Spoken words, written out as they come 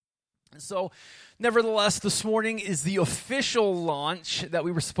So, nevertheless, this morning is the official launch that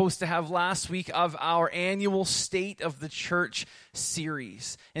we were supposed to have last week of our annual State of the Church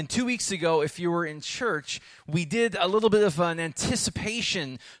series. And 2 weeks ago, if you were in church, we did a little bit of an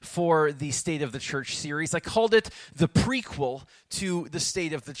anticipation for the State of the Church series. I called it the prequel to the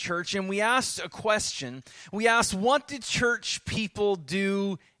State of the Church. And we asked a question. We asked, what did church people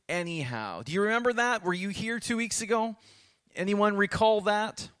do anyhow? Do you remember that? Were you here 2 weeks ago? Anyone recall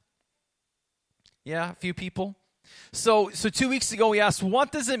that? Yeah, a few people. So 2 weeks ago, we asked,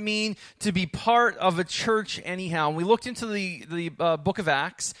 what does it mean to be part of a church anyhow? And we looked into the book of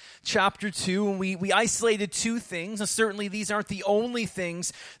Acts, chapter 2, and we isolated two things. And certainly these aren't the only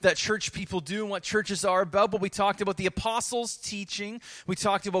things that church people do and what churches are about, but we talked about the apostles' teaching. We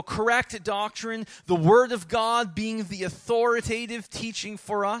talked about correct doctrine, the Word of God being the authoritative teaching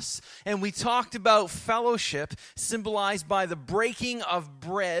for us. And we talked about fellowship, symbolized by the breaking of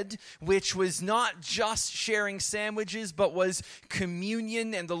bread, which was not just sharing sandwiches, but was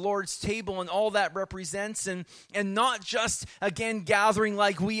communion and the Lord's table and all that represents, and not just, again, gathering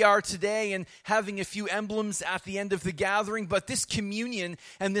like we are today and having a few emblems at the end of the gathering, but this communion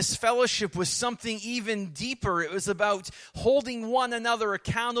and this fellowship was something even deeper. It was about holding one another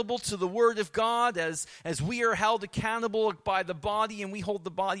accountable to the Word of God as we are held accountable by the body and we hold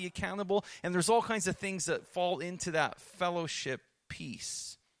the body accountable, and there's all kinds of things that fall into that fellowship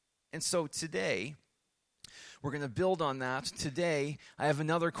piece. And so today, we're going to build on that. Today, I have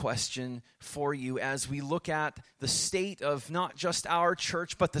another question for you as we look at the state of not just our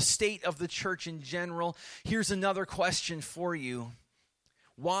church, but the state of the church in general. Here's another question for you.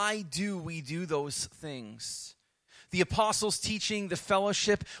 Why do we do those things? The apostles' teaching, the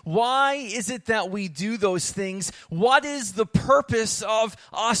fellowship, why is it that we do those things? What is the purpose of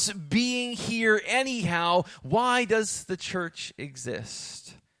us being here anyhow? Why does the church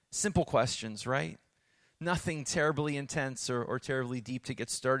exist? Simple questions, right? Nothing terribly intense or terribly deep to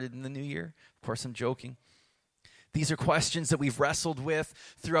get started in the new year. Of course, I'm joking. These are questions that we've wrestled with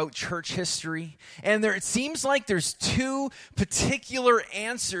throughout church history. And it seems like there's two particular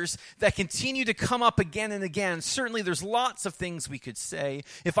answers that continue to come up again and again. Certainly, there's lots of things we could say.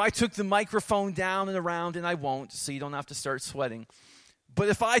 If I took the microphone down and around, and I won't, so you don't have to start sweating. But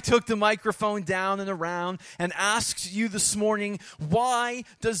if I took the microphone down and around and asked you this morning, why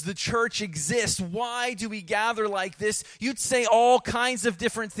does the church exist? Why do we gather like this? You'd say all kinds of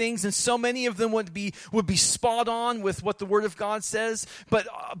different things, and so many of them would be spot on with what the Word of God says. But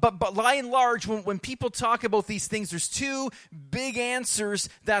by and large, when people talk about these things, there's two big answers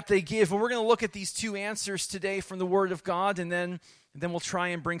that they give. And we're going to look at these two answers today from the Word of God, and then we'll try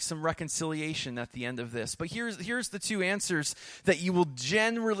and bring some reconciliation at the end of this. But here's the two answers that you will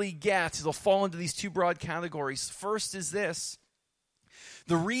generally get. They'll fall into these two broad categories. First is this.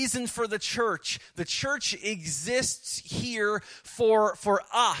 The reason for the church exists here for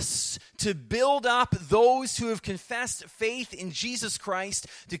us to build up those who have confessed faith in Jesus Christ,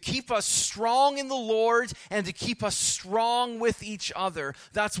 to keep us strong in the Lord, and to keep us strong with each other.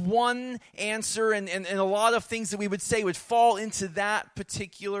 That's one answer, and a lot of things that we would say would fall into that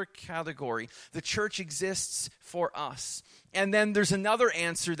particular category. The church exists for us. And then there's another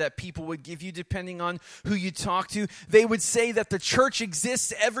answer that people would give you depending on who you talk to. They would say that the church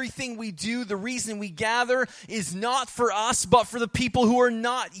exists, everything we do, the reason we gather is not for us, but for the people who are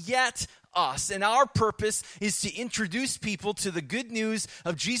not yet us. And our purpose is to introduce people to the good news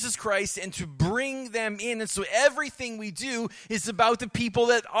of Jesus Christ and to bring them in. And so everything we do is about the people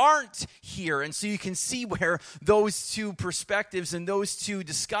that aren't here. And so you can see where those two perspectives and those two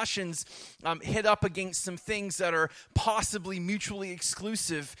discussions hit up against some things that are possibly mutually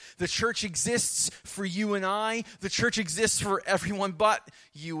exclusive. The church exists for you and I. The church exists for everyone but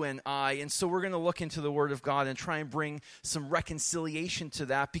you and I. And so we're going to look into the Word of God and try and bring some reconciliation to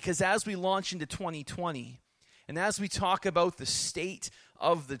that, because as we launch into 2020, and as we talk about the state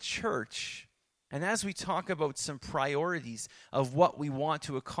of the church, and as we talk about some priorities of what we want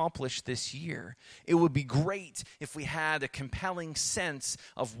to accomplish this year, it would be great if we had a compelling sense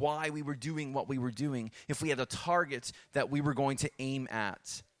of why we were doing what we were doing, if we had a target that we were going to aim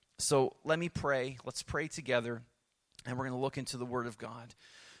at. So let me pray. Let's pray together, and we're going to look into the Word of God.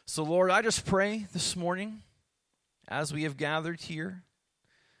 So Lord, I just pray this morning, as we have gathered here,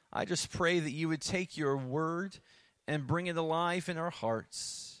 I just pray that you would take your word and bring it alive in our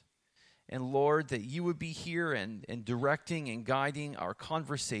hearts. And Lord, that you would be here and directing and guiding our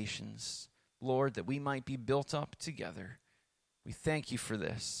conversations. Lord, that we might be built up together. We thank you for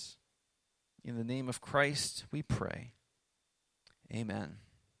this. In the name of Christ, we pray. Amen.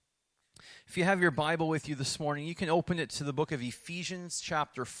 If you have your Bible with you this morning, you can open it to the book of Ephesians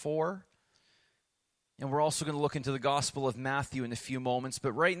chapter 4. And we're also going to look into the Gospel of Matthew in a few moments.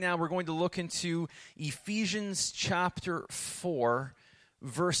 But right now we're going to look into Ephesians chapter 4,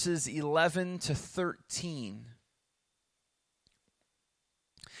 verses 11 to 13.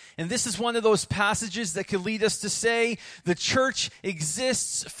 And this is one of those passages that could lead us to say the church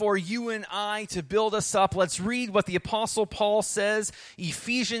exists for you and I to build us up. Let's read what the Apostle Paul says.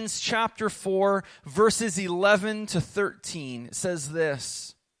 Ephesians chapter 4, verses 11 to 13. It says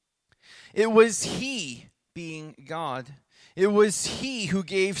this: "It was He," being God, "it was He who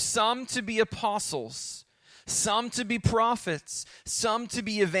gave some to be apostles, some to be prophets, some to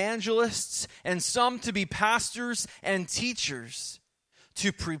be evangelists, and some to be pastors and teachers,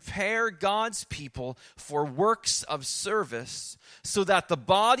 to prepare God's people for works of service, so that the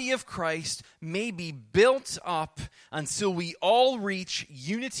body of Christ may be built up until we all reach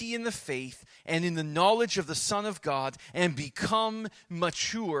unity in the faith and in the knowledge of the Son of God and become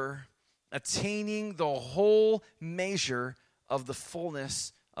mature, attaining the whole measure of the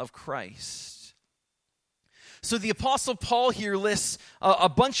fullness of Christ." So the Apostle Paul here lists a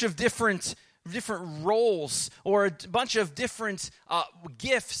bunch of different roles, or a bunch of different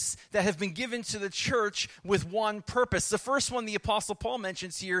gifts that have been given to the church with one purpose. The first one the Apostle Paul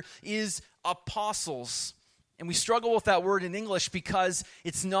mentions here is apostles. And we struggle with that word in English because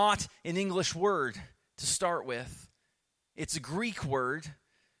it's not an English word to start with. It's a Greek word.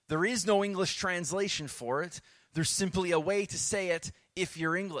 There is no English translation for it. There's simply a way to say it if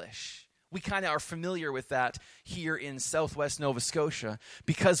you're English. We kind of are familiar with that here in Southwest Nova Scotia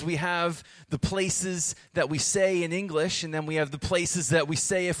because we have the places that we say in English, and then we have the places that we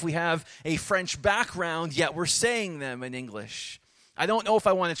say if we have a French background, yet we're saying them in English. I don't know if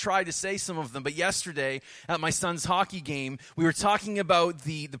I want to try to say some of them, but yesterday at my son's hockey game, we were talking about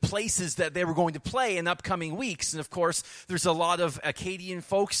the places that they were going to play in upcoming weeks. And of course, there's a lot of Acadian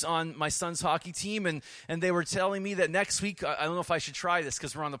folks on my son's hockey team, and they were telling me that next week, I don't know if I should try this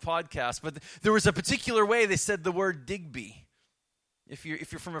because we're on the podcast, but there was a particular way they said the word Digby. If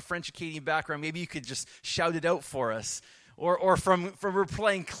you're from a French Acadian background, maybe you could just shout it out for us. Or from we're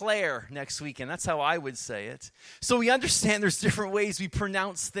playing Claire next weekend. That's how I would say it. So we understand there's different ways we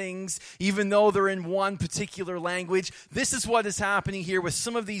pronounce things, even though they're in one particular language. This is what is happening here with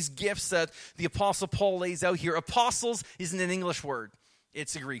some of these gifts that the Apostle Paul lays out here. Apostles isn't an English word.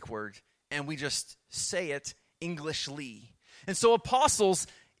 It's a Greek word. And we just say it Englishly. And so apostles,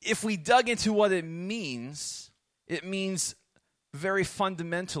 if we dug into what it means very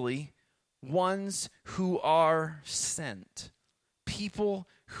fundamentally ones who are sent. People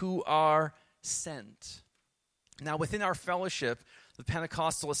who are sent. Now, within our fellowship, the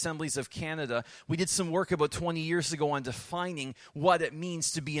Pentecostal Assemblies of Canada, we did some work about 20 years ago on defining what it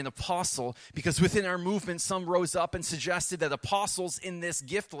means to be an apostle, because within our movement, some rose up and suggested that apostles in this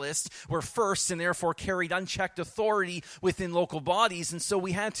gift list were first and therefore carried unchecked authority within local bodies. And so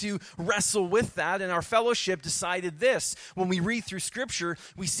we had to wrestle with that, and our fellowship decided this. When we read through Scripture,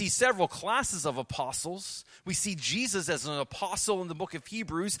 we see several classes of apostles. We see Jesus as an apostle in the book of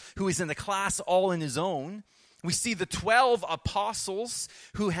Hebrews, who is in a class all in his own. We see the 12 apostles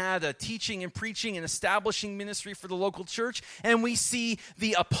who had a teaching and preaching and establishing ministry for the local church. And we see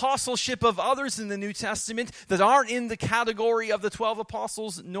the apostleship of others in the New Testament that aren't in the category of the 12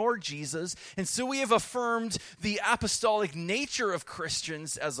 apostles nor Jesus. And so we have affirmed the apostolic nature of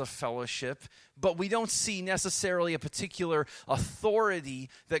Christians as a fellowship, but we don't see necessarily a particular authority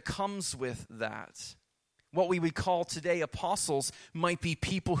that comes with that. What we would call today apostles might be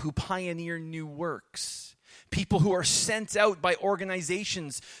people who pioneer new works. People who are sent out by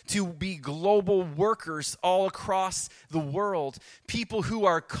organizations to be global workers all across the world. People who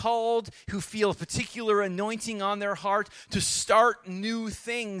are called, who feel a particular anointing on their heart to start new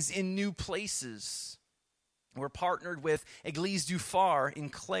things in new places. We're partnered with Église du Phare in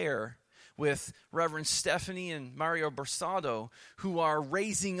Clare, with Reverend Stephanie and Mario Bersado, who are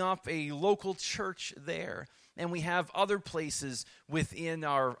raising up a local church there. And we have other places within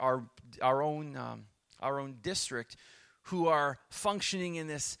our own district who are functioning in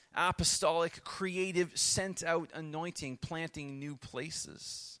this apostolic, creative, sent-out anointing, planting new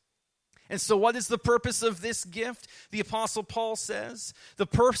places. And so what is the purpose of this gift? The Apostle Paul says, the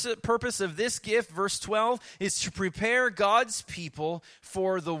purpose of this gift, verse 12, is to prepare God's people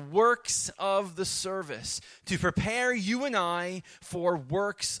for the works of the service. To prepare you and I for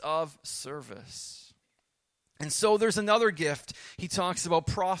works of service. And so there's another gift. He talks about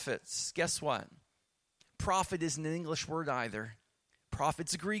prophets. Guess what? Prophet isn't an English word either.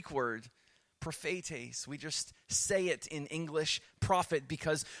 Prophet's a Greek word. prophetes. We just say it in English, prophet,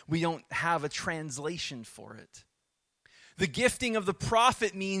 because we don't have a translation for it. The gifting of the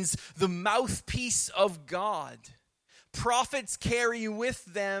prophet means the mouthpiece of God. Prophets carry with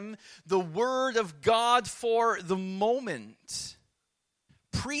them the word of God for the moment.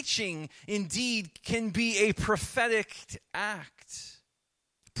 Preaching, indeed, can be a prophetic act.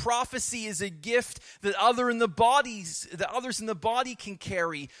 Prophecy is a gift that others in the body can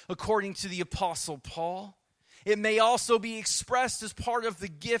carry, according to the Apostle Paul. It may also be expressed as part of the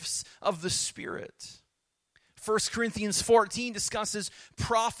gifts of the Spirit. 1 Corinthians 14 discusses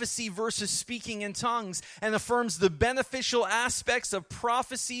prophecy versus speaking in tongues and affirms the beneficial aspects of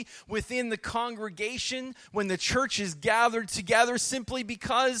prophecy within the congregation when the church is gathered together simply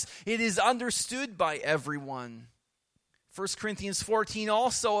because it is understood by everyone. 1 Corinthians 14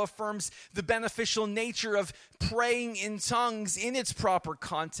 also affirms the beneficial nature of praying in tongues in its proper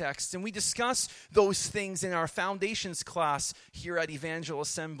context. And we discuss those things in our foundations class here at Evangel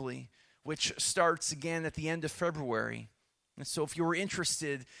Assembly, which starts again at the end of February. And so if you were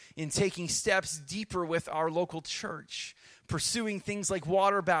interested in taking steps deeper with our local church, pursuing things like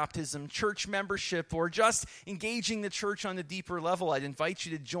water baptism, church membership, or just engaging the church on a deeper level, I'd invite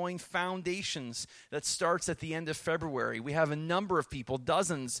you to join Foundations that starts at the end of February. We have a number of people,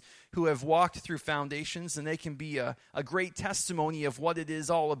 dozens, who have walked through Foundations, and they can be a great testimony of what it is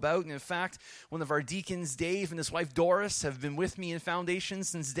all about. And in fact, one of our deacons, Dave, and his wife, Doris, have been with me in Foundations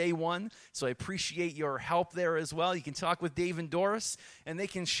since day one, so I appreciate your help there as well. You can talk with Dave and Doris, and they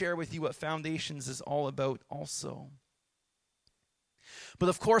can share with you what Foundations is all about also. But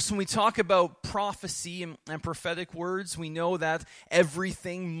of course, when we talk about prophecy and prophetic words, we know that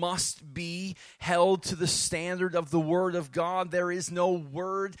everything must be held to the standard of the Word of God. There is no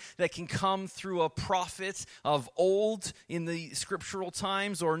word that can come through a prophet of old in the scriptural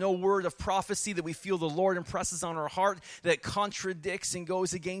times, or no word of prophecy that we feel the Lord impresses on our heart that contradicts and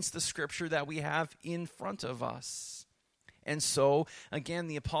goes against the scripture that we have in front of us. And so, again,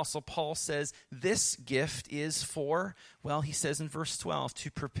 the Apostle Paul says this gift is for, well, he says in verse 12,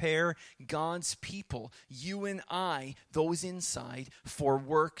 to prepare God's people, you and I, those inside, for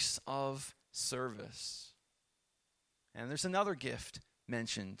works of service. And there's another gift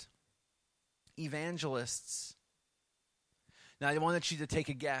mentioned, evangelists. Now, I want you to take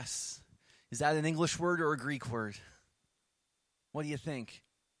a guess. Is that an English word or a Greek word? What do you think?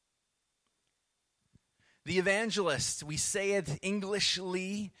 The evangelist, we say it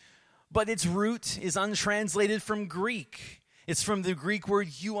Englishly, but its root is untranslated from Greek. It's from the Greek word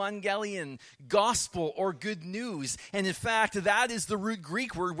euangelion, gospel or good news. And in fact, that is the root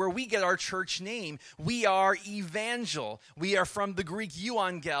Greek word where we get our church name. We are evangel. We are from the Greek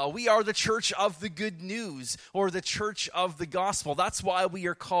euangel. We are the church of the good news, or the church of the gospel. That's why we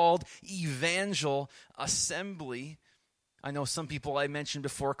are called Evangel Assembly. I know some people I mentioned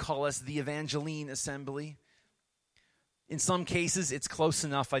before call us the Evangeline Assembly. In some cases, it's close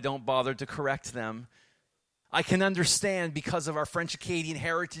enough I don't bother to correct them. I can understand, because of our French-Acadian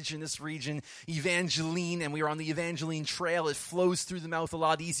heritage in this region, Evangeline, and we are on the Evangeline Trail, it flows through the mouth a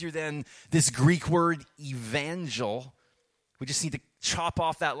lot easier than this Greek word evangel. We just need to chop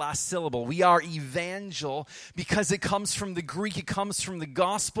off that last syllable. We are evangel because it comes from the Greek. It comes from the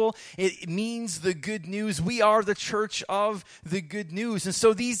gospel. It means the good news. We are the church of the good news. And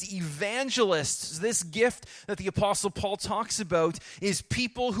so these evangelists, this gift that the Apostle Paul talks about, is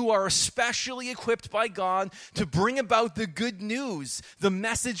people who are especially equipped by God to bring about the good news, the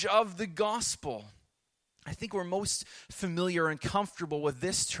message of the gospel. I think we're most familiar and comfortable with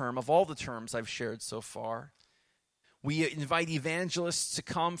this term of all the terms I've shared so far. We invite evangelists to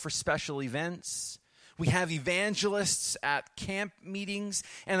come for special events. We have evangelists at camp meetings.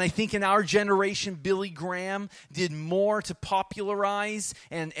 And I think in our generation, Billy Graham did more to popularize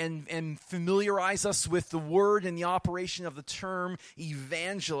and familiarize us with the word and the operation of the term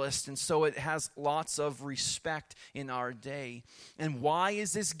evangelist. And so it has lots of respect in our day. And why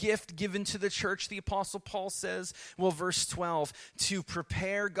is this gift given to the church, the Apostle Paul says? Well, verse 12, to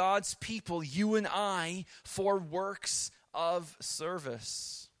prepare God's people, you and I, for works of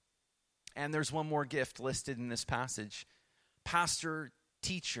service. And there's one more gift listed in this passage. Pastor,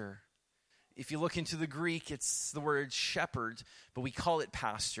 teacher. If you look into the Greek, it's the word shepherd, but we call it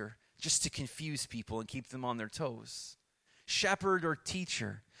pastor just to confuse people and keep them on their toes. Shepherd or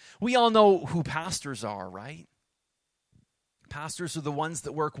teacher. We all know who pastors are, right? Pastors are the ones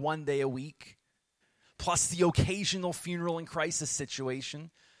that work one day a week, plus the occasional funeral and crisis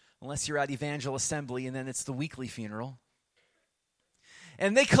situation, unless you're at Evangel Assembly, and then it's the weekly funeral.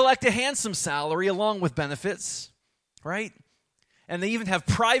 And they collect a handsome salary along with benefits, right? And they even have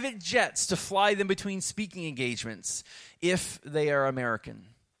private jets to fly them between speaking engagements if they are American.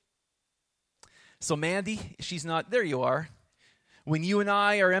 So Mandy, she's not, there you are. When you and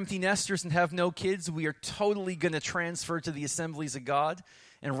I are empty nesters and have no kids, we are totally going to transfer to the Assemblies of God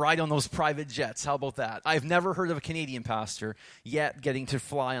and ride on those private jets. How about that? I've never heard of a Canadian pastor yet getting to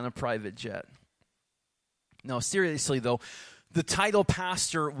fly on a private jet. No, seriously though, the title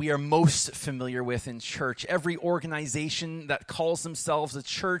pastor we are most familiar with in church. Every organization that calls themselves a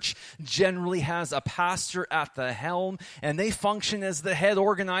church generally has a pastor at the helm, and they function as the head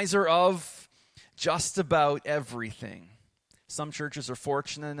organizer of just about everything. Some churches are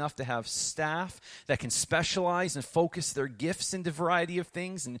fortunate enough to have staff that can specialize and focus their gifts into a variety of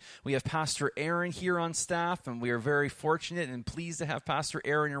things. And we have Pastor Aaron here on staff, and we are very fortunate and pleased to have Pastor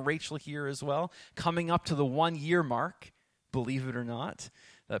Aaron and Rachel here as well, coming up to the 1-year mark, believe it or not,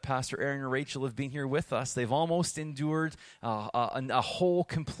 that Pastor Aaron and Rachel have been here with us. They've almost endured a whole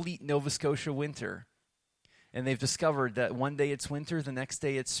complete Nova Scotia winter. And they've discovered that one day it's winter, the next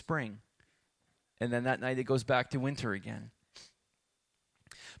day it's spring. And then that night it goes back to winter again.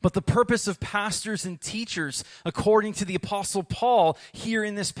 But the purpose of pastors and teachers, according to the Apostle Paul here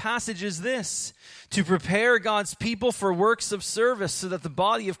in this passage, is this: to prepare God's people for works of service so that the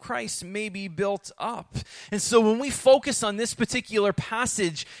body of Christ may be built up. And so when we focus on this particular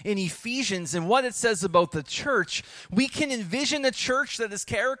passage in Ephesians and what it says about the church, we can envision a church that is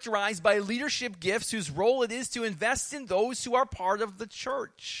characterized by leadership gifts whose role it is to invest in those who are part of the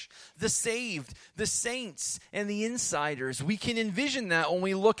church, the saved, the saints, and the insiders. We can envision that when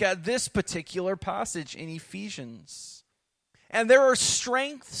we look at this particular passage in Ephesians. And there are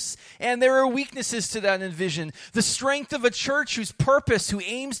strengths and there are weaknesses to that vision. The strength of a church whose purpose, who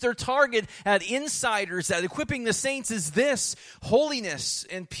aims their target at insiders, at equipping the saints, is this: holiness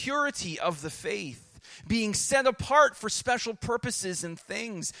and purity of the faith, being set apart for special purposes and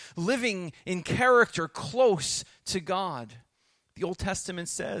things, living in character close to God. The Old Testament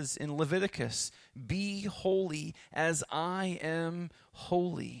says in Leviticus, "Be holy as I am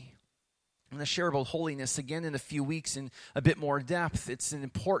holy." I'm going to share about holiness again in a few weeks in a bit more depth. It's an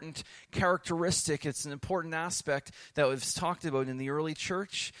important characteristic. It's an important aspect that was talked about in the early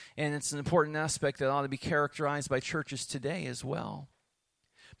church, and it's an important aspect that ought to be characterized by churches today as well.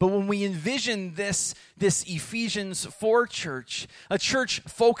 But when we envision this Ephesians 4 church, a church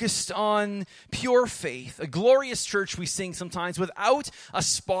focused on pure faith, a glorious church we sing sometimes without a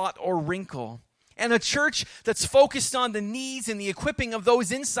spot or wrinkle, and a church that's focused on the needs and the equipping of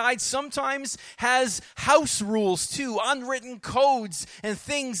those inside, sometimes has house rules too, unwritten codes and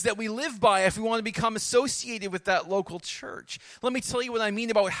things that we live by if we want to become associated with that local church. Let me tell you what I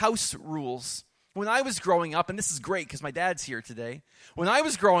mean about house rules. When I was growing up, and this is great because my dad's here today. When I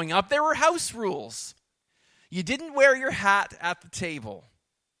was growing up, there were house rules. You didn't wear your hat at the table.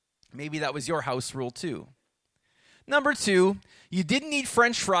 Maybe that was your house rule too. Number 2, you didn't eat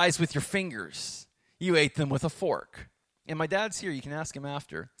French fries with your fingers. You ate them with a fork. And my dad's here. You can ask him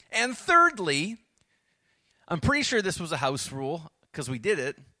after. And thirdly, I'm pretty sure this was a house rule because we did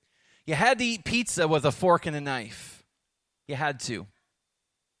it. You had to eat pizza with a fork and a knife. You had to.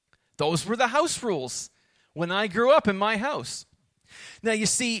 Those were the house rules when I grew up in my house. Now, you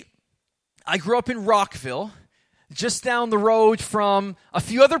see, I grew up in Rockville, just down the road from a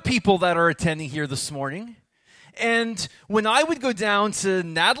few other people that are attending here this morning. And when I would go down to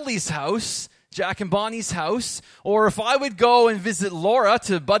Natalie's house, Jack and Bonnie's house, or if I would go and visit Laura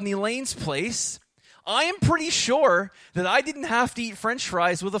to Budney Lane's place, I am pretty sure that I didn't have to eat French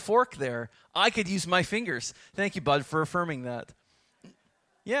fries with a fork there. I could use my fingers. Thank you, Bud, for affirming that.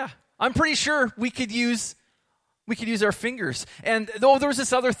 Yeah, I'm pretty sure we could use our fingers. And though there was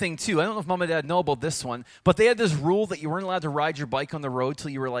this other thing too. I don't know if Mom and Dad know about this one, but they had this rule that you weren't allowed to ride your bike on the road till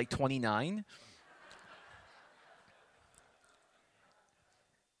you were like 29.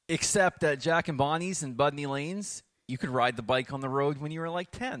 Except at Jack and Bonnie's and Budney Lanes, you could ride the bike on the road when you were like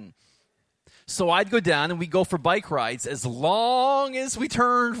 10. So I'd go down and we'd go for bike rides as long as we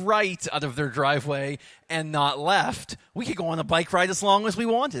turned right out of their driveway and not left. We could go on a bike ride as long as we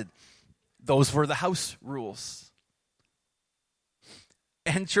wanted. Those were the house rules.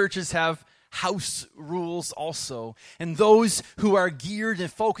 And churches have house rules also. And those who are geared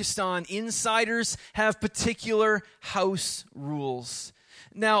and focused on insiders have particular house rules.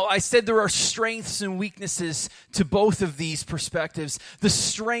 Now, I said there are strengths and weaknesses to both of these perspectives. The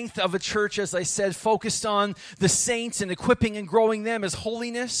strength of a church, as I said, focused on the saints and equipping and growing them is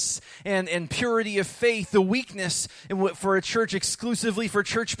holiness and purity of faith. The weakness for a church, exclusively for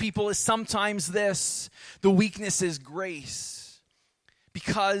church people, is sometimes this. The weakness is grace.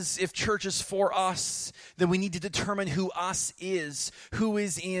 Because if church is for us, then we need to determine who us is, who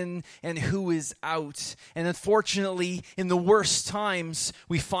is in and who is out. And unfortunately, in the worst times,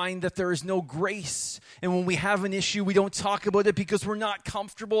 we find that there is no grace. And when we have an issue, we don't talk about it because we're not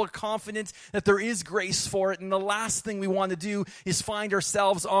comfortable or confident that there is grace for it. And the last thing we want to do is find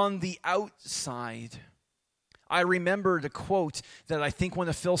ourselves on the outside. I remembered a quote that I think one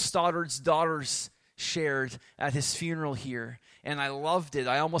of Phil Stoddard's daughters shared at his funeral here, and I loved it.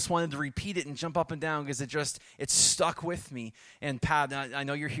 I almost wanted to repeat it and jump up and down because it stuck with me. And Pat, I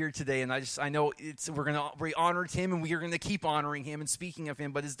know you're here today, and I know we honored him, and we are going to keep honoring him and speaking of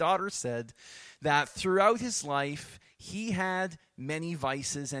him. But his daughter said that throughout his life, he had many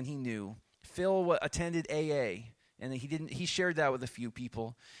vices, and he knew. Phil attended AA. And he shared that with a few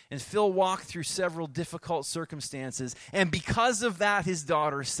people. And Phil walked through several difficult circumstances. And because of that, his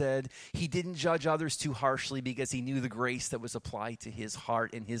daughter said, he didn't judge others too harshly because he knew the grace that was applied to his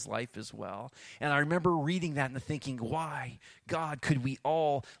heart and his life as well. And I remember reading that and thinking, why, God, could we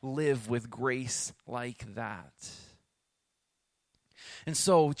all live with grace like that? And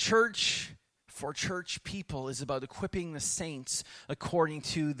so church, for church people, is about equipping the saints according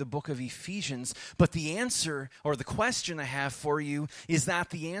to the book of Ephesians. But the answer, or the question I have for you, is that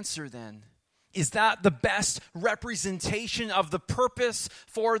the answer then? Is that the best representation of the purpose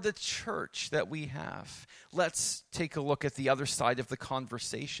for the church that we have? Let's take a look at the other side of the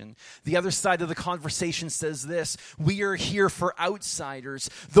conversation. The other side of the conversation says this: we are here for outsiders,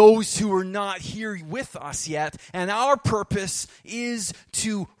 those who are not here with us yet, and our purpose is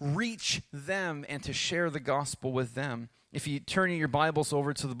to reach them and to share the gospel with them. If you turn in your Bibles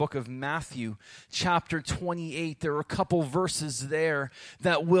over to the book of Matthew, chapter 28, there are a couple verses there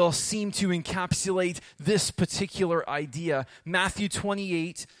that will seem to encapsulate this particular idea. Matthew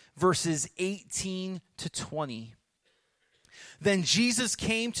 28, verses 18 to 20. Then Jesus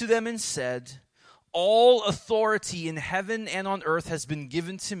came to them and said, "All authority in heaven and on earth has been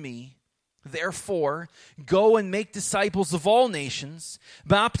given to me. Therefore, go and make disciples of all nations,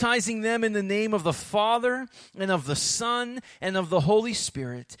 baptizing them in the name of the Father and of the Son and of the Holy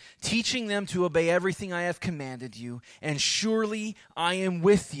Spirit, teaching them to obey everything I have commanded you. And surely I am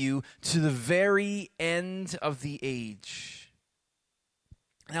with you to the very end of the age."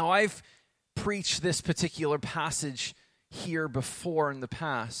 Now, I've preached this particular passage here before in the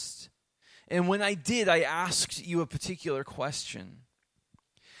past. And when I did, I asked you a particular question.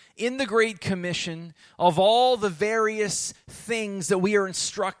 In the Great Commission, of all the various things that we are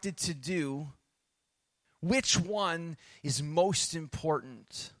instructed to do, which one is most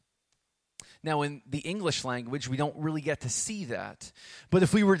important? Now, in the English language, we don't really get to see that. But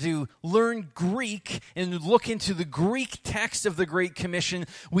if we were to learn Greek and look into the Greek text of the Great Commission,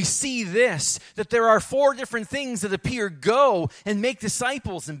 we see this, that there are 4 different things that appear: go and make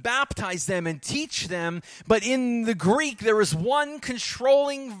disciples and baptize them and teach them. But in the Greek, there is one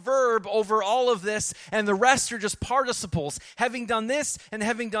controlling verb over all of this, and the rest are just participles. Having done this and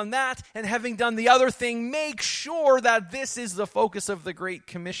having done that and having done the other thing, make sure that this is the focus of the Great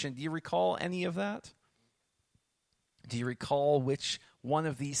Commission. Do you recall any of that? Do you recall which one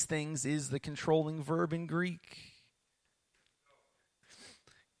of these things is the controlling verb in Greek?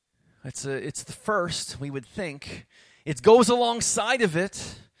 It's the first, we would think. It goes alongside of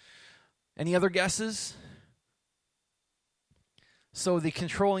it. Any other guesses? So the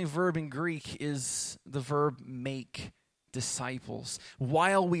controlling verb in Greek is the verb make disciples.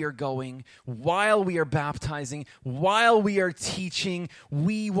 While we are going, while we are baptizing, while we are teaching,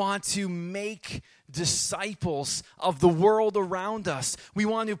 we want to make disciples of the world around us. We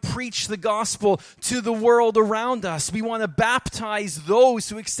want to preach the gospel to the world around us. We want to baptize those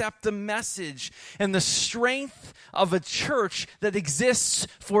who accept the message. And the strength of a church that exists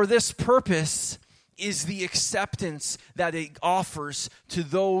for this purpose is the acceptance that it offers to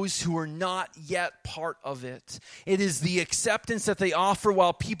those who are not yet part of it. It is the acceptance that they offer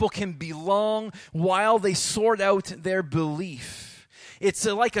while people can belong, while they sort out their belief. It's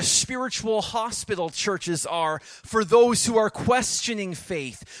like a spiritual hospital, churches are, for those who are questioning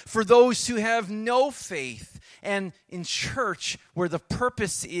faith, for those who have no faith. And in church, where the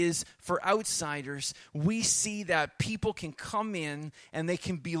purpose is for outsiders, we see that people can come in and they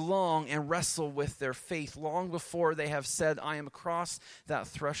can belong and wrestle with their faith long before they have said, I am across that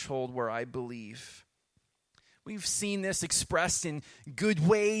threshold where I believe. We've seen this expressed in good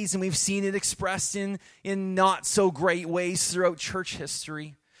ways, and we've seen it expressed in not so great ways throughout church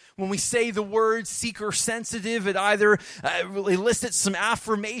history. When we say the word seeker sensitive, it either elicits some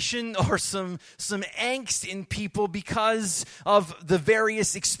affirmation or some angst in people because of the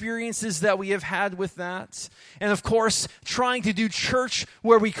various experiences that we have had with that. And of course, trying to do church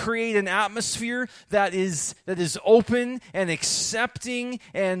where we create an atmosphere that is open and accepting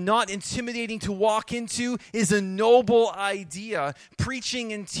and not intimidating to walk into is a noble idea.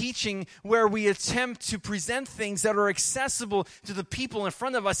 Preaching and teaching where we attempt to present things that are accessible to the people in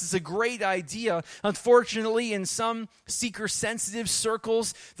front of us is a great idea. Unfortunately, in some seeker-sensitive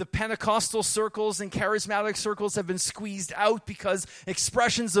circles, the Pentecostal circles and charismatic circles have been squeezed out because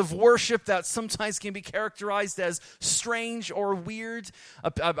expressions of worship that sometimes can be characterized as strange or weird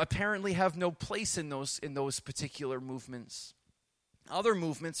apparently have no place in those particular movements. Other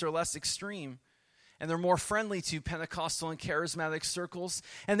movements are less extreme, and they're more friendly to Pentecostal and charismatic circles.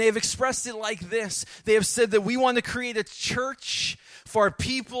 And they have expressed it like this. They have said that we want to create a church for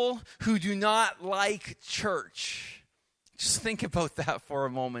people who do not like church. Just think about that for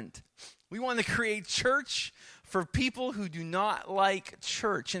a moment. We want to create church for people who do not like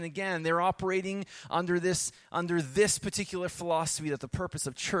church. And again, they're operating under this particular philosophy that the purpose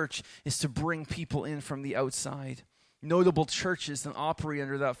of church is to bring people in from the outside. Notable churches that operate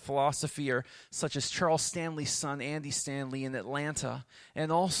under that philosophy are such as Charles Stanley's son, Andy Stanley, in Atlanta.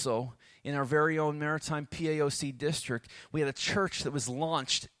 And also, in our very own Maritime PAOC district, we had a church that was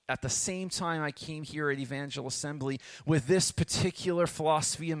launched at the same time I came here at Evangel Assembly with this particular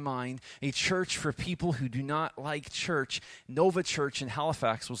philosophy in mind, a church for people who do not like church. Nova Church in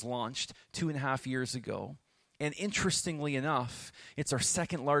Halifax was launched 2.5 years ago. And interestingly enough, it's our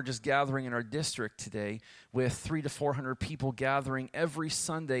second largest gathering in our district today, with 300 to 400 people gathering every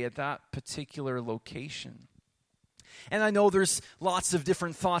Sunday at that particular location. And I know there's lots of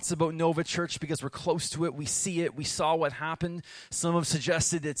different thoughts about Nova Church because we're close to it. We see it. We saw what happened. Some have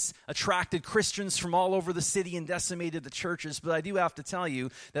suggested it's attracted Christians from all over the city and decimated the churches. But I do have to tell you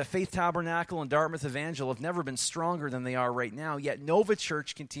that Faith Tabernacle and Dartmouth Evangel have never been stronger than they are right now. Yet Nova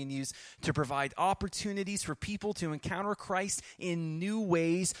Church continues to provide opportunities for people to encounter Christ in new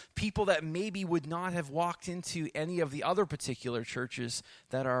ways, people that maybe would not have walked into any of the other particular churches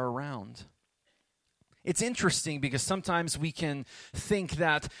that are around. It's interesting because sometimes we can think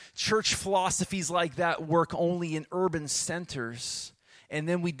that church philosophies like that work only in urban centers. And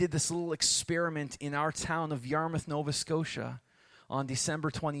then we did this little experiment in our town of Yarmouth, Nova Scotia on December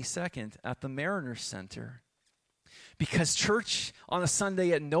 22nd at the Mariners Center. Because church on a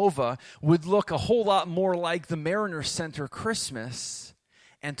Sunday at Nova would look a whole lot more like the Mariners Center Christmas.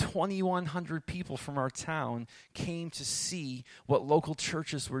 And 2,100 people from our town came to see what local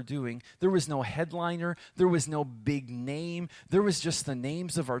churches were doing. There was no headliner. There was no big name. There was just the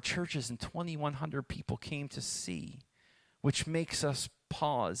names of our churches, and 2,100 people came to see, which makes us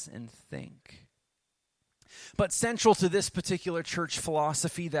pause and think. But central to this particular church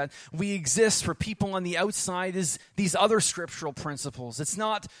philosophy that we exist for people on the outside is these other scriptural principles. It's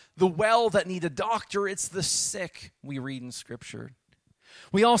not the well that need a doctor, it's the sick we read in Scripture.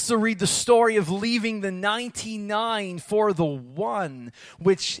 We also read the story of leaving the 99 for the one,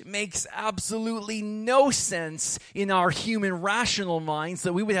 which makes absolutely no sense in our human rational minds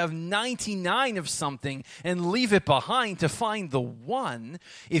that we would have 99 of something and leave it behind to find the one.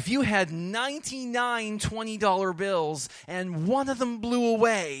 If you had 99 $20 bills and one of them blew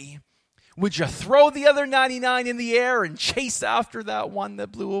away, would you throw the other 99 in the air and chase after that one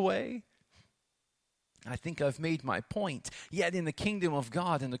that blew away? I think I've made my point. Yet in the kingdom of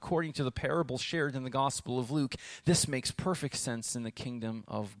God, and according to the parable shared in the Gospel of Luke, this makes perfect sense in the kingdom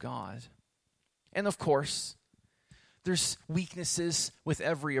of God. And of course, there's weaknesses with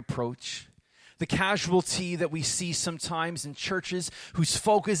every approach. The casualty that we see sometimes in churches whose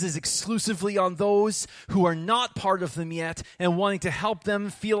focus is exclusively on those who are not part of them yet and wanting to help them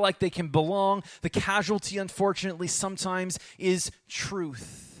feel like they can belong. The casualty, unfortunately, sometimes is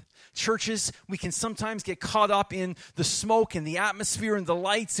truth. Churches, we can sometimes get caught up in the smoke and the atmosphere and the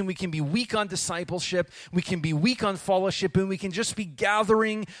lights, and we can be weak on discipleship, we can be weak on fellowship, and we can just be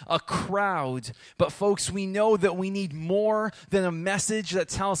gathering a crowd. But folks, we know that we need more than a message that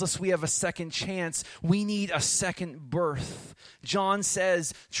tells us we have a second chance. We need a second birth. John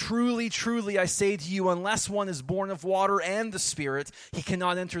says, "Truly, truly, I say to you, unless one is born of water and the Spirit, he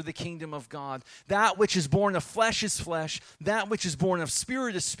cannot enter the kingdom of God. That which is born of flesh is flesh, that which is born of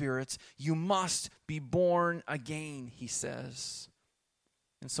spirit is spirit. You must be born again," he says.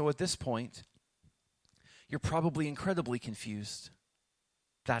 And so at this point, you're probably incredibly confused.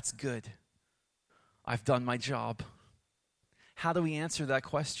 That's good. I've done my job. How do we answer that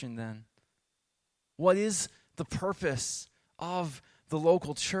question then? What is the purpose of the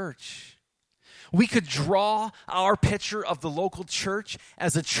local church. We could draw our picture of the local church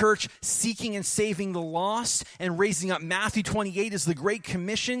as a church seeking and saving the lost and raising up Matthew 28 as the Great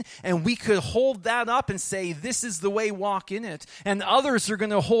Commission, and we could hold that up and say, this is the way, walk in it. And others are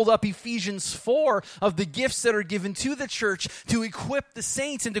going to hold up Ephesians 4 of the gifts that are given to the church to equip the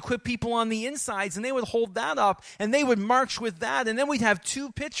saints and to equip people on the insides, and they would hold that up, and they would march with that, and then we'd have two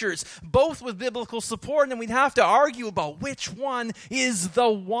pictures, both with biblical support, and then we'd have to argue about which one is the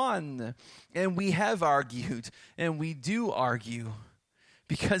one. And we have argued, and we do argue,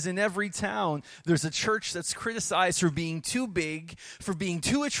 because in every town, there's a church that's criticized for being too big, for being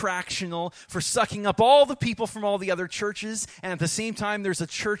too attractional, for sucking up all the people from all the other churches, and at the same time, there's a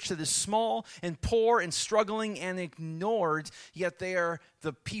church that is small and poor and struggling and ignored, yet they are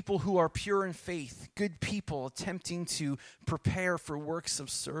the people who are pure in faith, good people attempting to prepare for works of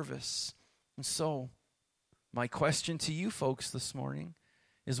service. And so, my question to you folks this morning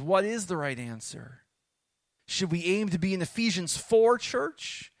is, what is the right answer? Should we aim to be an Ephesians 4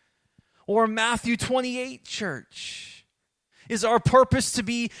 church or a Matthew 28 church? Is our purpose to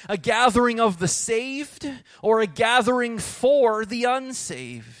be a gathering of the saved or a gathering for the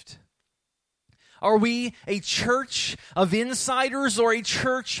unsaved? Are we a church of insiders or a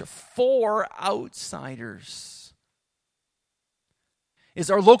church for outsiders? Is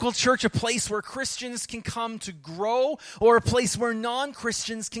our local church a place where Christians can come to grow, or a place where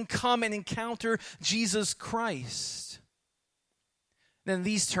non-Christians can come and encounter Jesus Christ? Then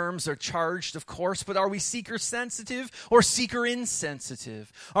these terms are charged, of course, but are we seeker-sensitive or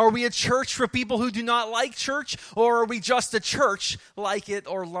seeker-insensitive? Are we a church for people who do not like church, or are we just a church, like it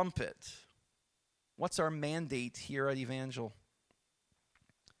or lump it? What's our mandate here at Evangel?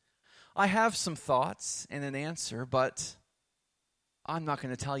 I have some thoughts and an answer, but I'm not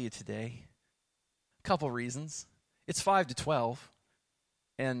going to tell you today. A couple reasons. It's 5 to 12,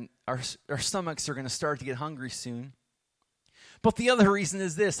 and our stomachs are going to start to get hungry soon. But the other reason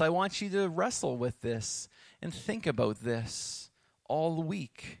is this. I want you to wrestle with this and think about this all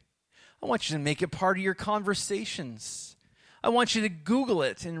week. I want you to make it part of your conversations. I want you to Google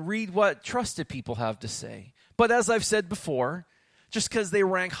it and read what trusted people have to say. But as I've said before, just because they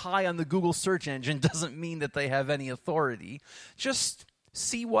rank high on the Google search engine doesn't mean that they have any authority. Just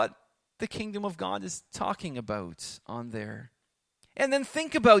see what the kingdom of God is talking about on there. And then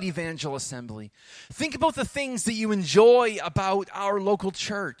think about Evangel Assembly. Think about the things that you enjoy about our local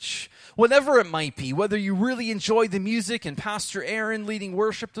church. Whatever it might be, whether you really enjoy the music and Pastor Aaron leading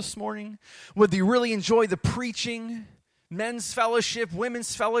worship this morning, whether you really enjoy the preaching, men's fellowship,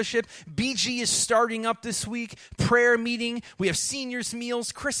 women's fellowship. BG is starting up this week. Prayer meeting. We have seniors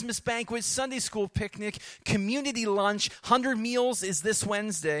meals, Christmas banquet, Sunday school picnic, community lunch. 100 meals is this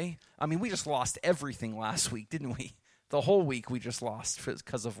Wednesday. I mean, we just lost everything last week, didn't we? The whole week we just lost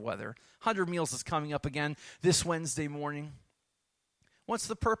because of weather. 100 meals is coming up again this Wednesday morning. What's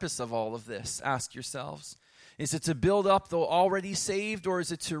the purpose of all of this? Ask yourselves. Is it to build up the already saved, or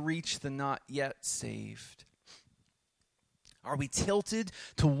is it to reach the not yet saved? Are we tilted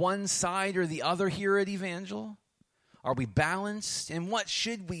to one side or the other here at Evangel? Are we balanced? And what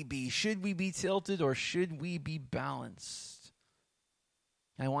should we be? Should we be tilted or should we be balanced?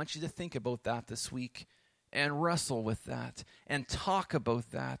 I want you to think about that this week and wrestle with that and talk about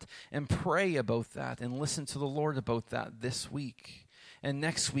that and pray about that and listen to the Lord about that this week. And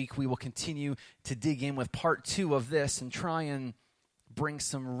next week we will continue to dig in with part 2 of this and try and bring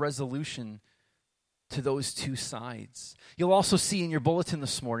some resolution to those two sides. You'll also see in your bulletin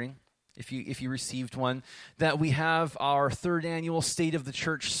this morning, if you received one, that we have our 3rd annual State of the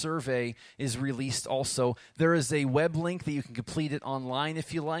Church survey is released also. There is a web link that you can complete it online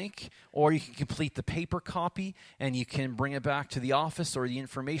if you like, or you can complete the paper copy and you can bring it back to the office or the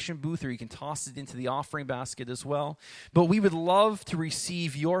information booth, or you can toss it into the offering basket as well. But we would love to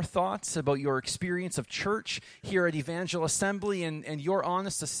receive your thoughts about your experience of church here at Evangel Assembly and your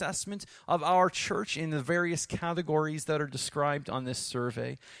honest assessment of our church in the various categories that are described on this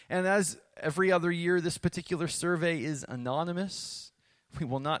survey. And as every other year, this particular survey is anonymous. We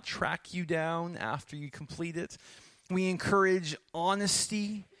will not track you down after you complete it. We encourage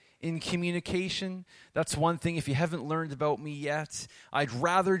honesty in communication. That's one thing, if you haven't learned about me yet, I'd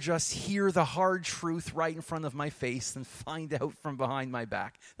rather just hear the hard truth right in front of my face than find out from behind my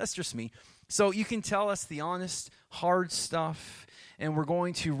back. That's just me. So you can tell us the honest, hard stuff, and we're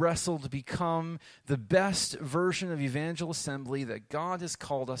going to wrestle to become the best version of Evangel Assembly that God has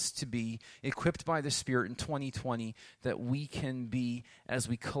called us to be, equipped by the Spirit in 2020, that we can be as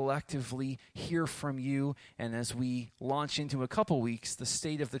we collectively hear from you and as we launch into a couple weeks the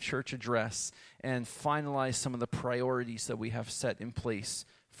State of the Church address and finalize some of the priorities that we have set in place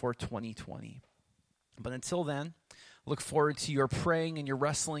for 2020. But until then, look forward to your praying and your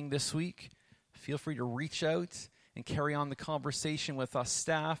wrestling this week. Feel free to reach out and carry on the conversation with us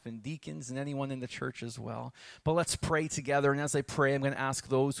staff and deacons and anyone in the church as well. But let's pray together. And as I pray, I'm going to ask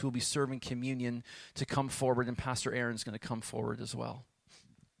those who will be serving communion to come forward, and Pastor Aaron's going to come forward as well.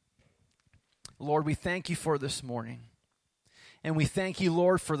 Lord, we thank you for this morning. And we thank you,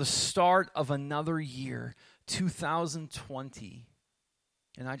 Lord, for the start of another year, 2020.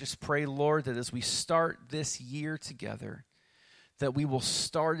 And I just pray, Lord, that as we start this year together, that we will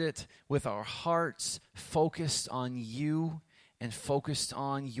start it with our hearts focused on you and focused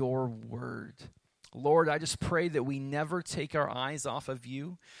on your word. Lord, I just pray that we never take our eyes off of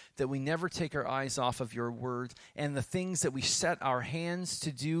you, that we never take our eyes off of your word, and the things that we set our hands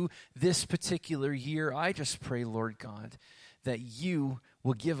to do this particular year. I just pray, Lord God, that you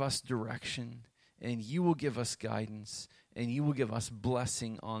will give us direction, and you will give us guidance, and you will give us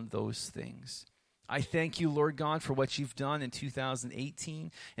blessing on those things. I thank you, Lord God, for what you've done in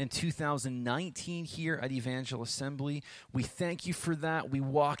 2018 and 2019 here at Evangel Assembly. We thank you for that. We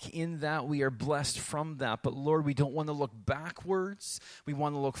walk in that. We are blessed from that. But Lord, we don't want to look backwards. We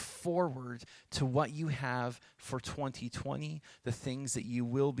want to look forward to what you have for 2020, the things that you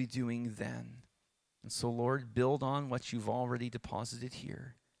will be doing then. And so, Lord, build on what you've already deposited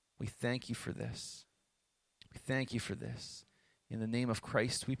here. We thank you for this. We thank you for this. In the name of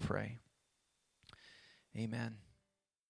Christ we pray. Amen.